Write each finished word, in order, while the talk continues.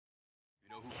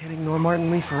Can't ignore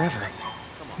Martin Lee forever.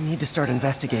 We need to start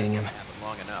investigating him. Happen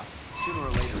long enough. Sooner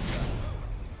or later.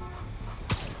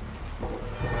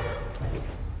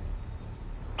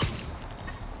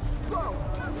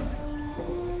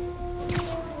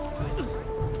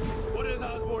 What has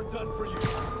Osborn done for you?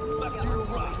 Left you to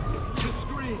rot, to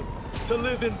scream, to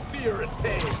live in fear and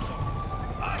pain.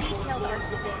 Details are...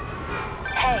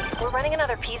 Hey, we're running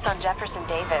another piece on Jefferson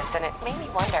Davis, and it made me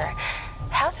wonder,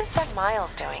 how's his son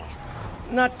Miles doing?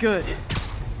 Not good.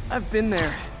 I've been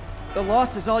there. The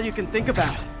loss is all you can think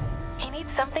about. He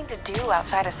needs something to do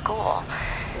outside of school.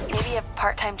 Maybe a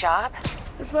part-time job?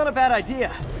 It's not a bad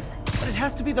idea, but it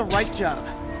has to be the right job.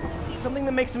 Something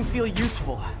that makes him feel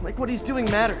useful, like what he's doing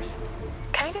matters.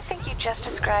 Kinda think you just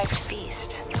described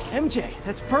Feast. MJ,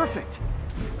 that's perfect.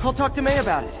 I'll talk to May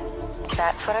about it.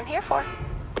 That's what I'm here for.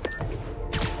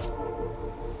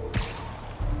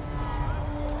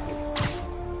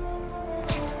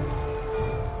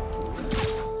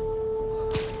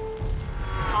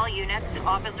 All units,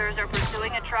 officers are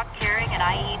pursuing a truck carrying an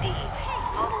IED.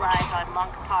 Mobilize on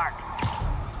Monk Park.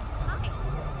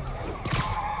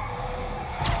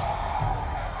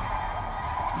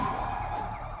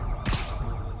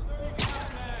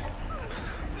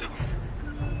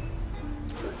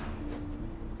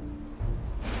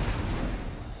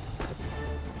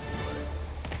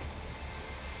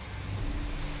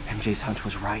 MJ's hunch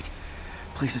was right.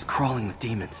 Place is crawling with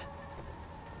demons.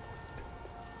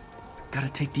 Gotta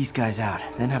take these guys out,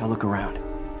 then have a look around.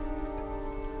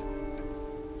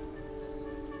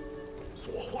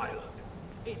 锁坏了，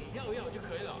哎，你要就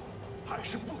可以了。还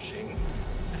是不行。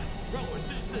让我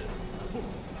试一试。不，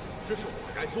这是我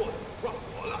该做的，让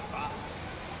我来吧。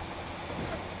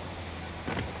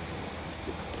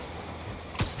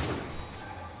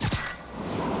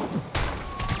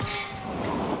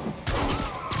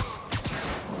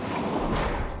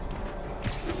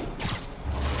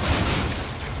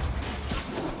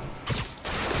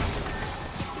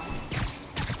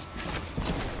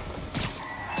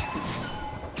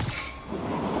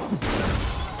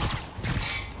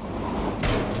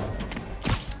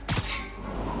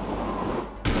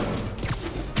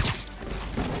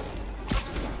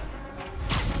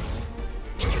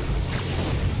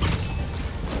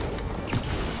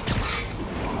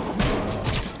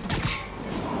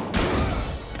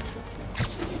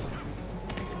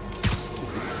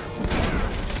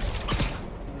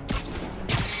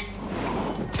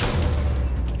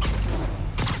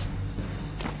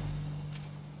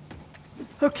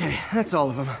Okay, that's all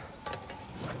of them.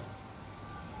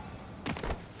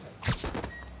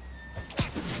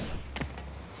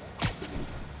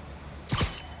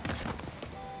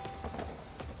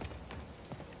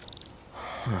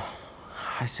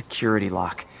 High security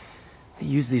lock. They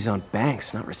use these on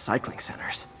banks, not recycling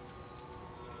centers.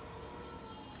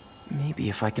 Maybe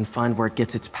if I can find where it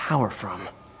gets its power from.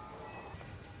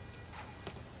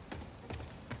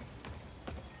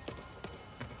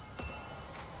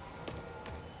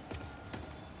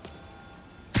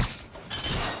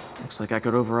 Looks like I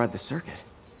could override the circuit.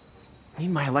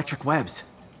 Need my electric webs.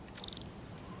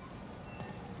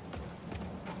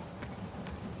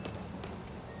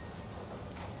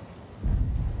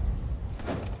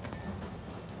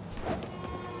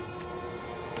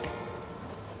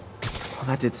 Well,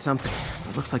 that did something.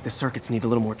 It looks like the circuits need a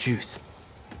little more juice.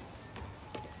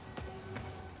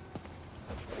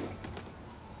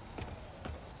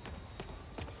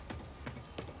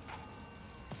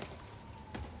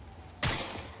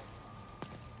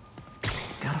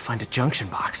 Gotta find a junction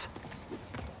box.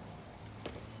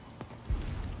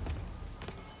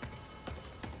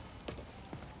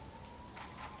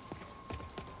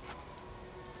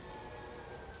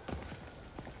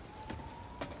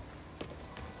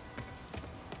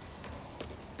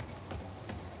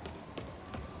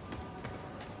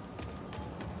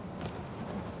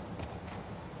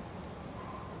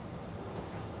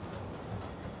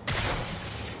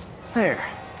 There.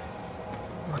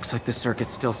 Looks like the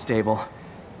circuit's still stable.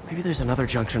 Maybe there's another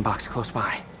junction box close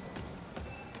by.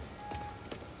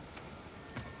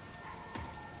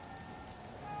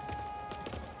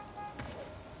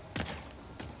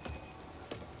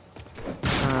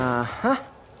 Uh-huh.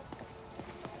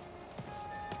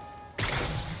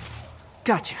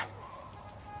 Gotcha.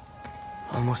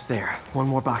 Almost there. One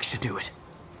more box should do it.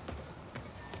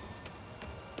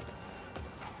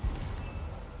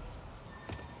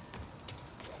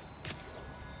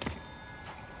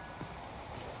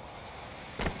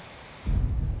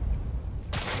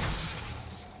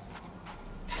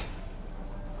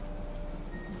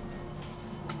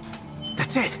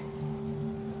 That's it!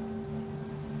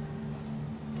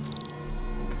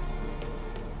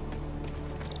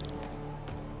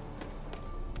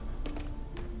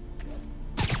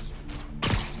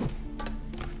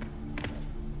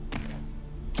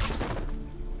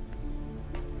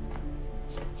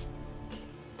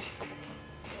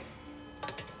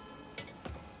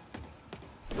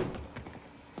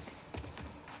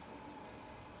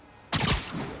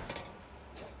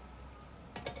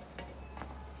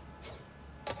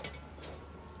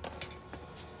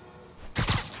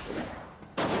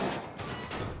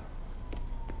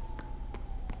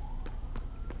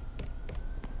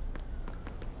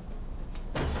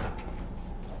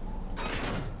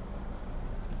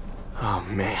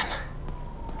 man.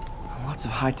 Lots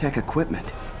of high-tech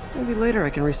equipment. Maybe later I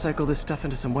can recycle this stuff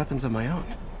into some weapons of my own.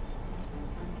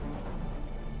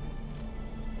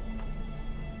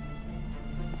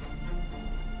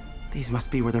 These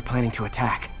must be where they're planning to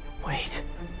attack. Wait,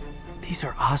 these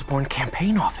are Osborn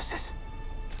campaign offices.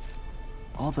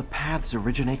 All the paths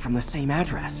originate from the same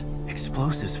address.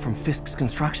 Explosives from Fisk's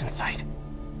construction site.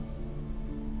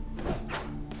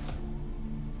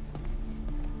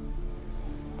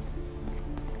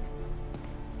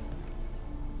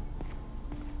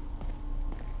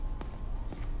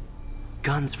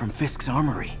 Guns from Fisk's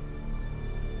armory.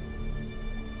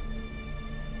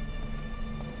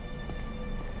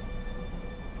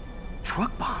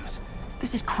 Truck bombs?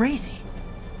 This is crazy.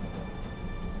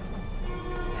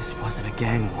 This wasn't a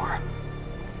gang war.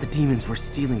 The demons were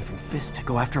stealing from Fisk to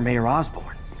go after Mayor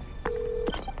Osborn.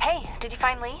 Hey, did you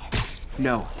find Lee?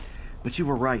 No, but you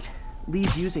were right.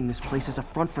 Lee's using this place as a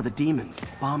front for the demons.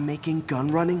 Bomb making, gun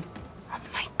running. Oh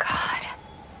my god.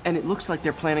 And it looks like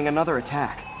they're planning another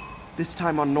attack. This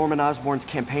time on Norman Osborn's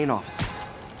campaign offices.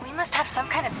 We must have some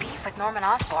kind of beef with Norman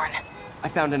Osborn. I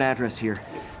found an address here.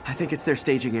 I think it's their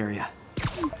staging area.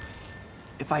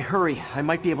 If I hurry, I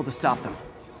might be able to stop them.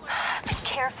 Be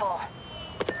careful.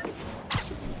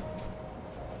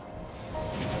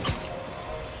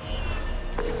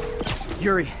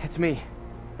 Yuri, it's me.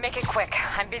 Make it quick.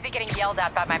 I'm busy getting yelled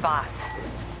at by my boss.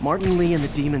 Martin Lee and the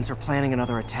demons are planning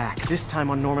another attack, this time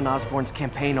on Norman Osborn's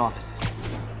campaign offices.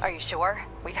 Are you sure?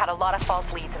 We've had a lot of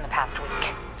false leads in the past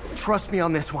week. Trust me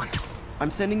on this one.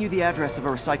 I'm sending you the address of a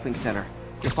recycling center.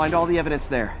 You'll find all the evidence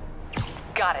there.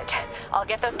 Got it. I'll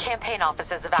get those campaign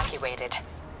offices evacuated.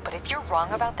 But if you're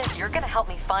wrong about this, you're gonna help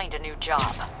me find a new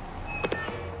job.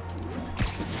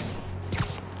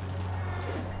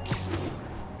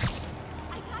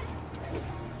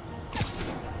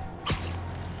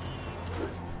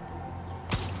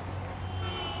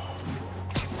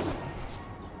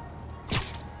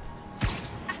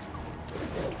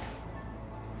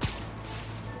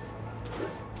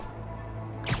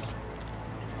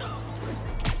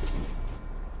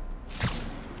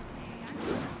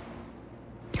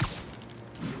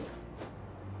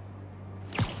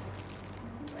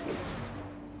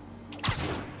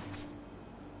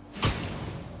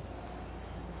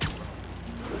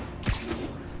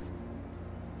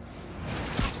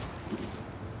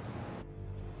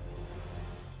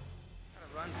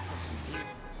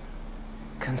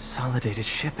 Consolidated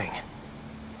shipping.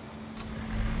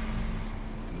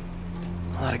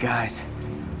 A lot of guys.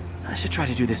 I should try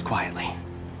to do this quietly,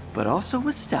 but also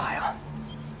with style.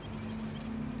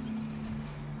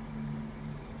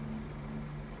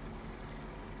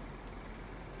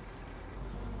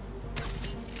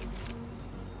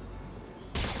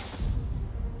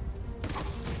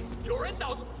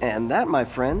 And that, my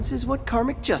friends, is what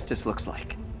karmic justice looks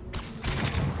like.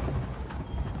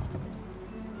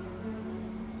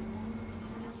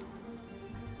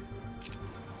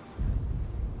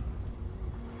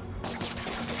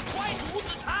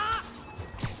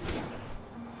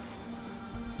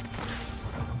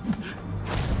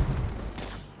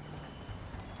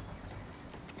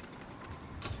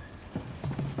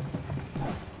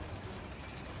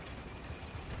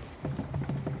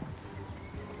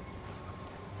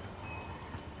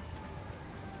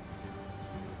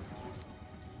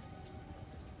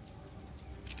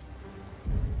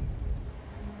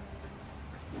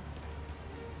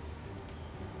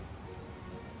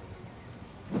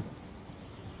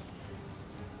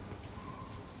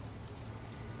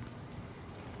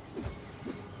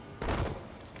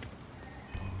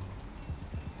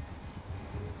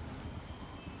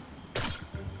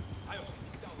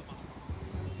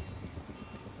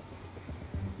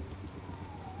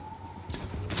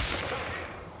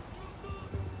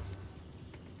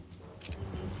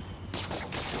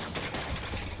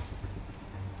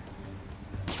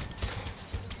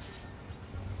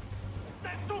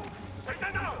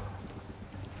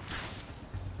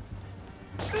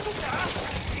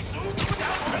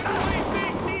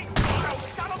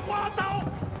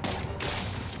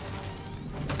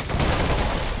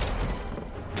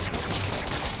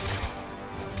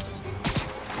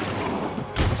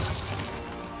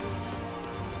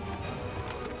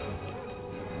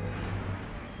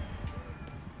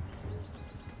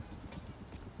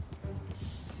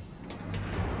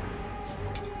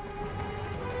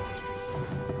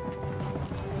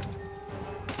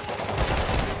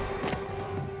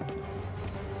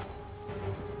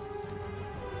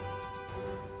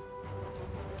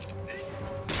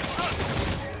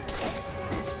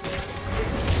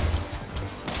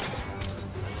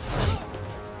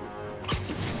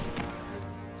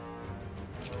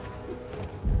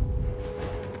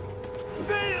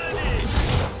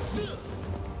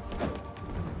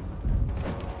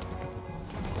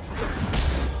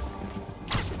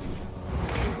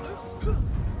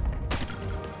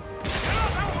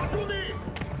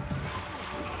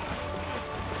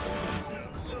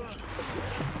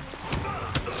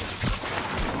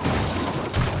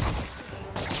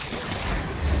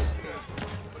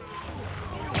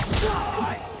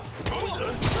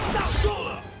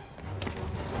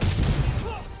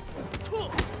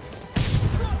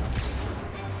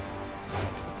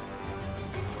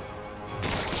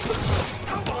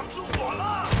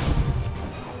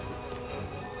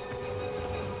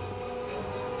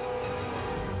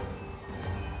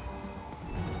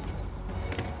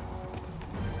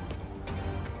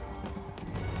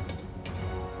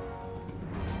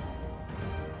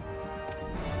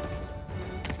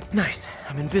 Nice,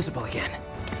 I'm invisible again.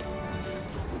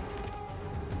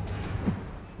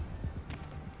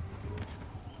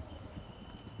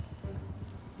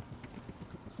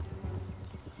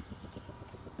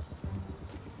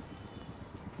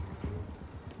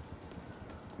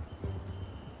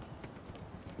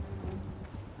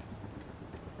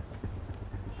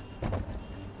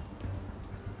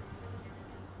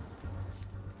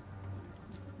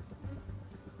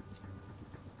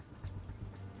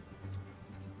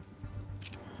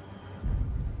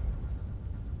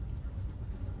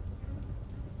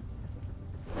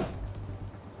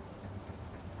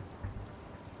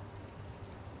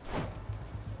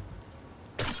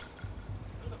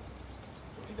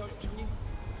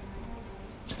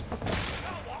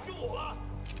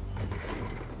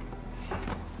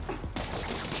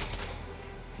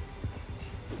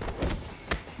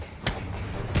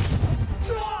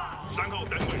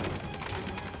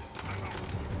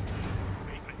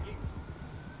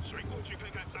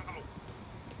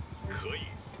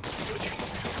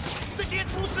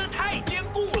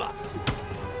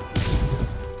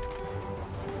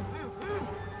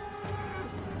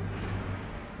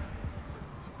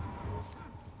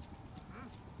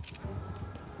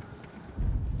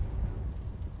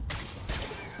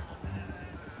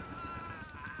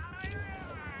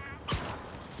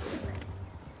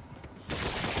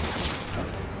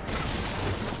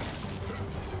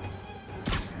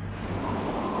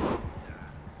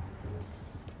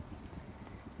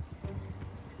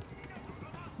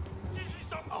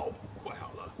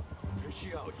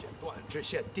支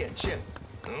线电线，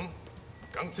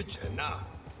钢丝城呐！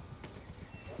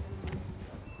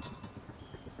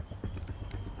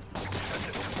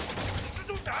蜘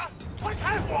蛛侠，快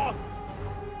开火！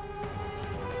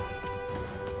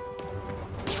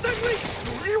胜利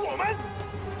属于我们！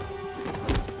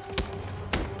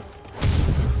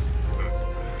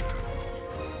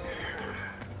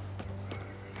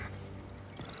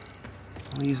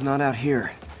 Lee's not out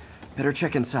here. Better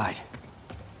check inside.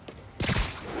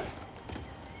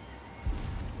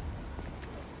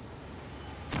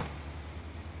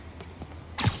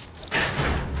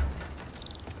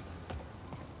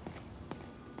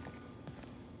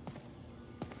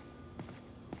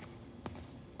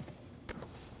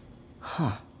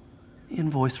 Huh.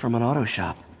 Invoice from an auto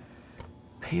shop.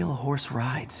 Pale Horse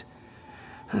Rides.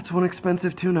 That's one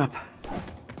expensive tune-up.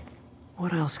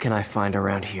 What else can I find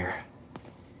around here?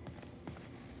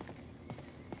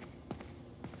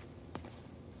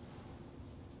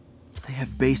 They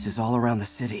have bases all around the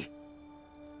city.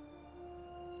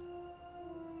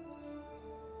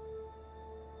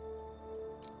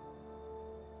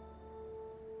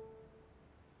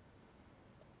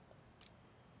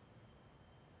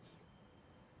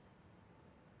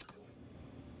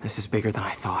 This is bigger than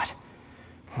I thought.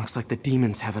 Looks like the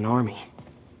demons have an army.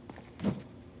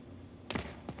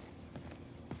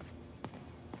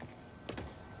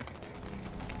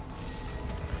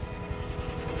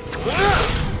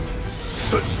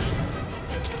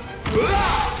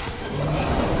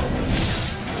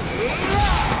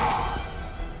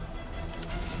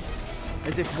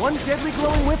 As if one deadly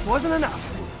glowing whip wasn't enough.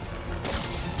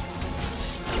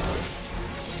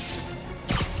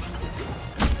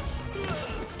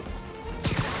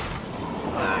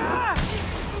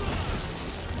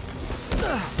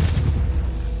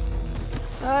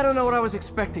 I don't know what I was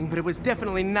expecting, but it was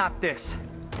definitely not this.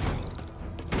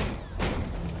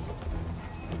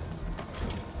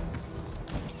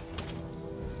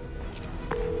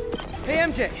 Hey,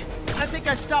 MJ. I think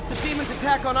I stopped the demon's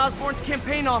attack on Osborn's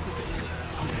campaign offices.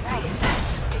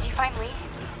 Nice. Did you find Lee?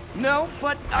 No,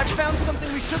 but I found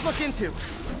something we should look into.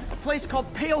 A place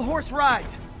called Pale Horse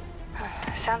Rides.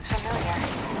 Sounds familiar.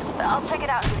 I'll check it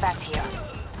out and get back to you.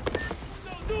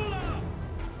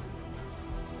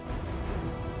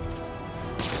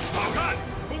 好看，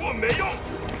不过没用。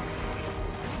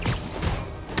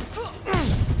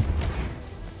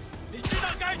你知道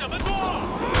该怎么做？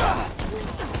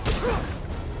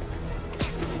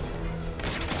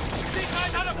避开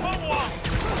他的狂火！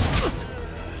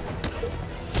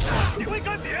你会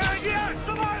跟别人一样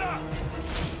失败的。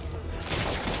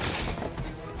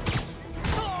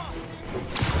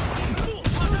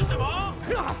这是什么？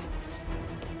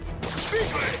闭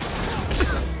嘴！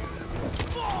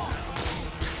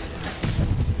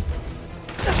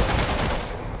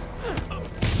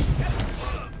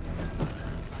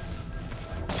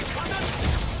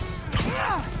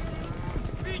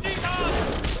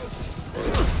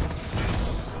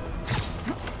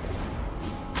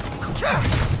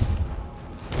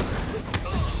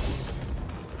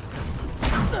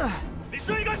 你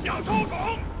是一个小臭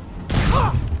虫！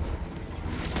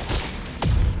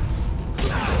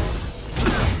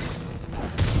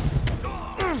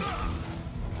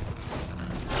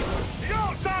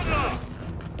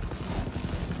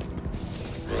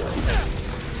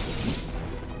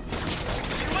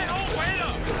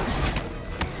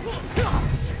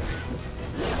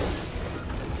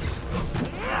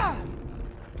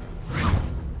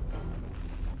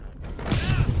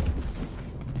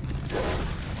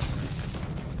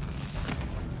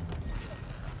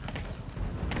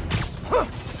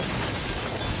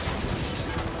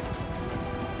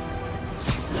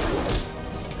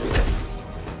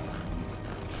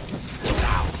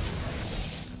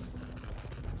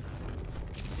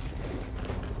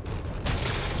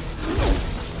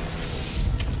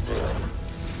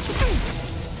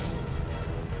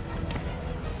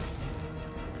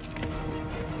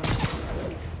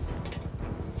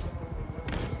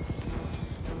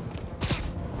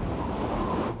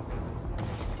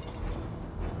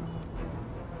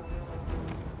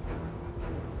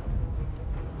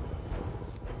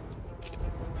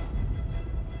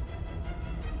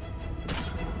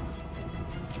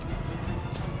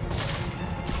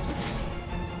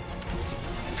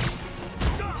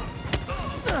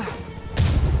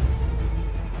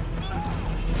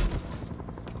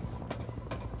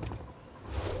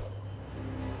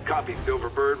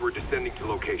 Bird, we're descending to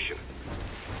location.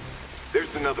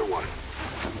 There's another one.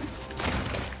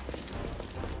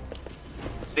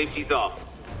 Safety's off.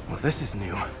 Well, this is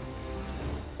new.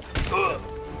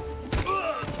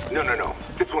 No.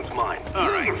 This one's mine. All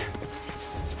right.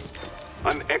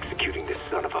 I'm executing this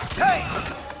son of a... Hey!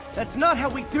 That's not how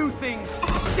we do things!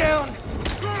 Down!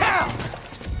 Down!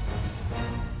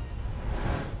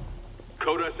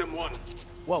 Code SM-1.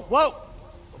 Whoa!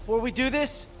 Before we do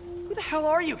this, who the hell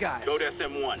are you guys? Code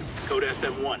SM-1. Code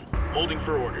SM-1. Holding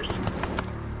for orders.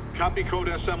 Copy Code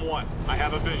SM-1. I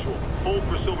have a visual. Hold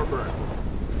for Silverburn.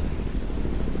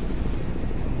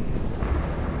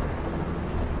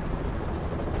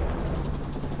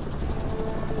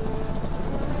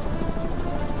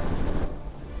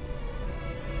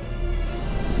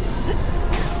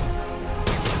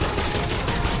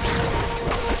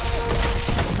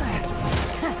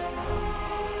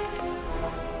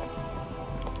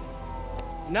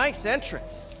 Nice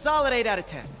entrance. Solid 8 out of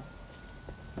 10.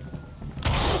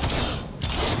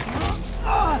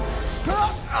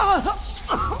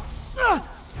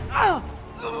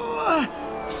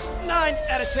 9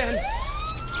 out of 10.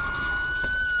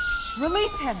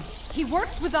 Release him. He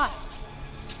works with us.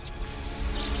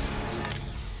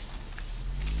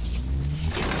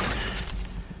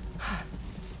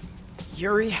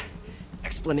 Yuri,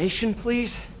 explanation,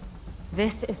 please?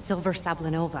 This is Silver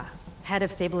Sablinova, head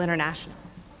of Sable International,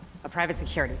 a private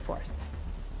security force.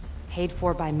 Paid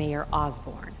for by Mayor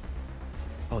Osborn.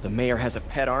 Oh, the mayor has a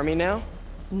pet army now?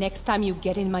 Next time you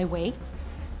get in my way,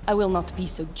 I will not be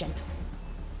so gentle.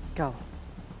 Go.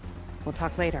 We'll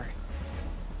talk later.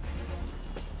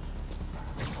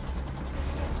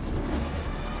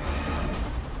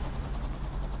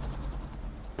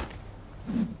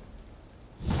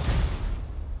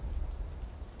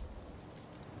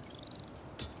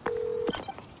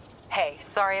 Hey,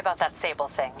 sorry about that Sable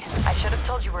thing. I should have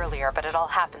told you earlier, but it all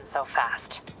happened so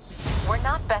fast. We're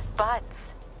not best buds.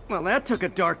 Well, that took a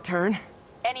dark turn.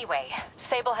 Anyway,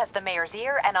 Sable has the mayor's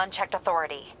ear and unchecked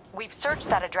authority. We've searched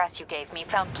that address you gave me,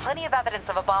 found plenty of evidence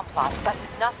of a bomb plot, but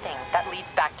nothing that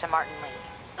leads back to Martin Lee.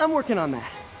 I'm working on that.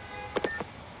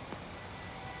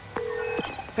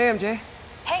 Hey, MJ.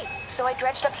 Hey, so I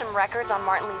dredged up some records on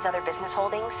Martin Lee's other business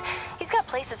holdings. He's got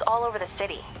places all over the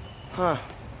city. Huh.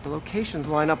 The locations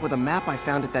line up with a map I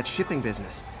found at that shipping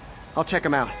business. I'll check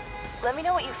them out. Let me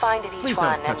know what you find at each Please don't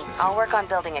one, touch and the I'll suit. work on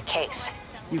building a case.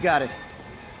 You got it.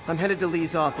 I'm headed to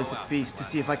Lee's office at Feast to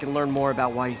see if I can learn more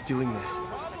about why he's doing this.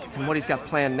 And what he's got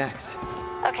planned next.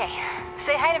 Okay,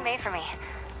 say hi to May for me.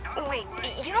 Wait,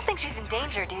 you don't think she's in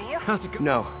danger, do you? How's it go?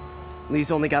 No.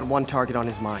 Lee's only got one target on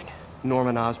his mind.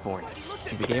 Norman Osborn.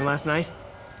 See the game last night?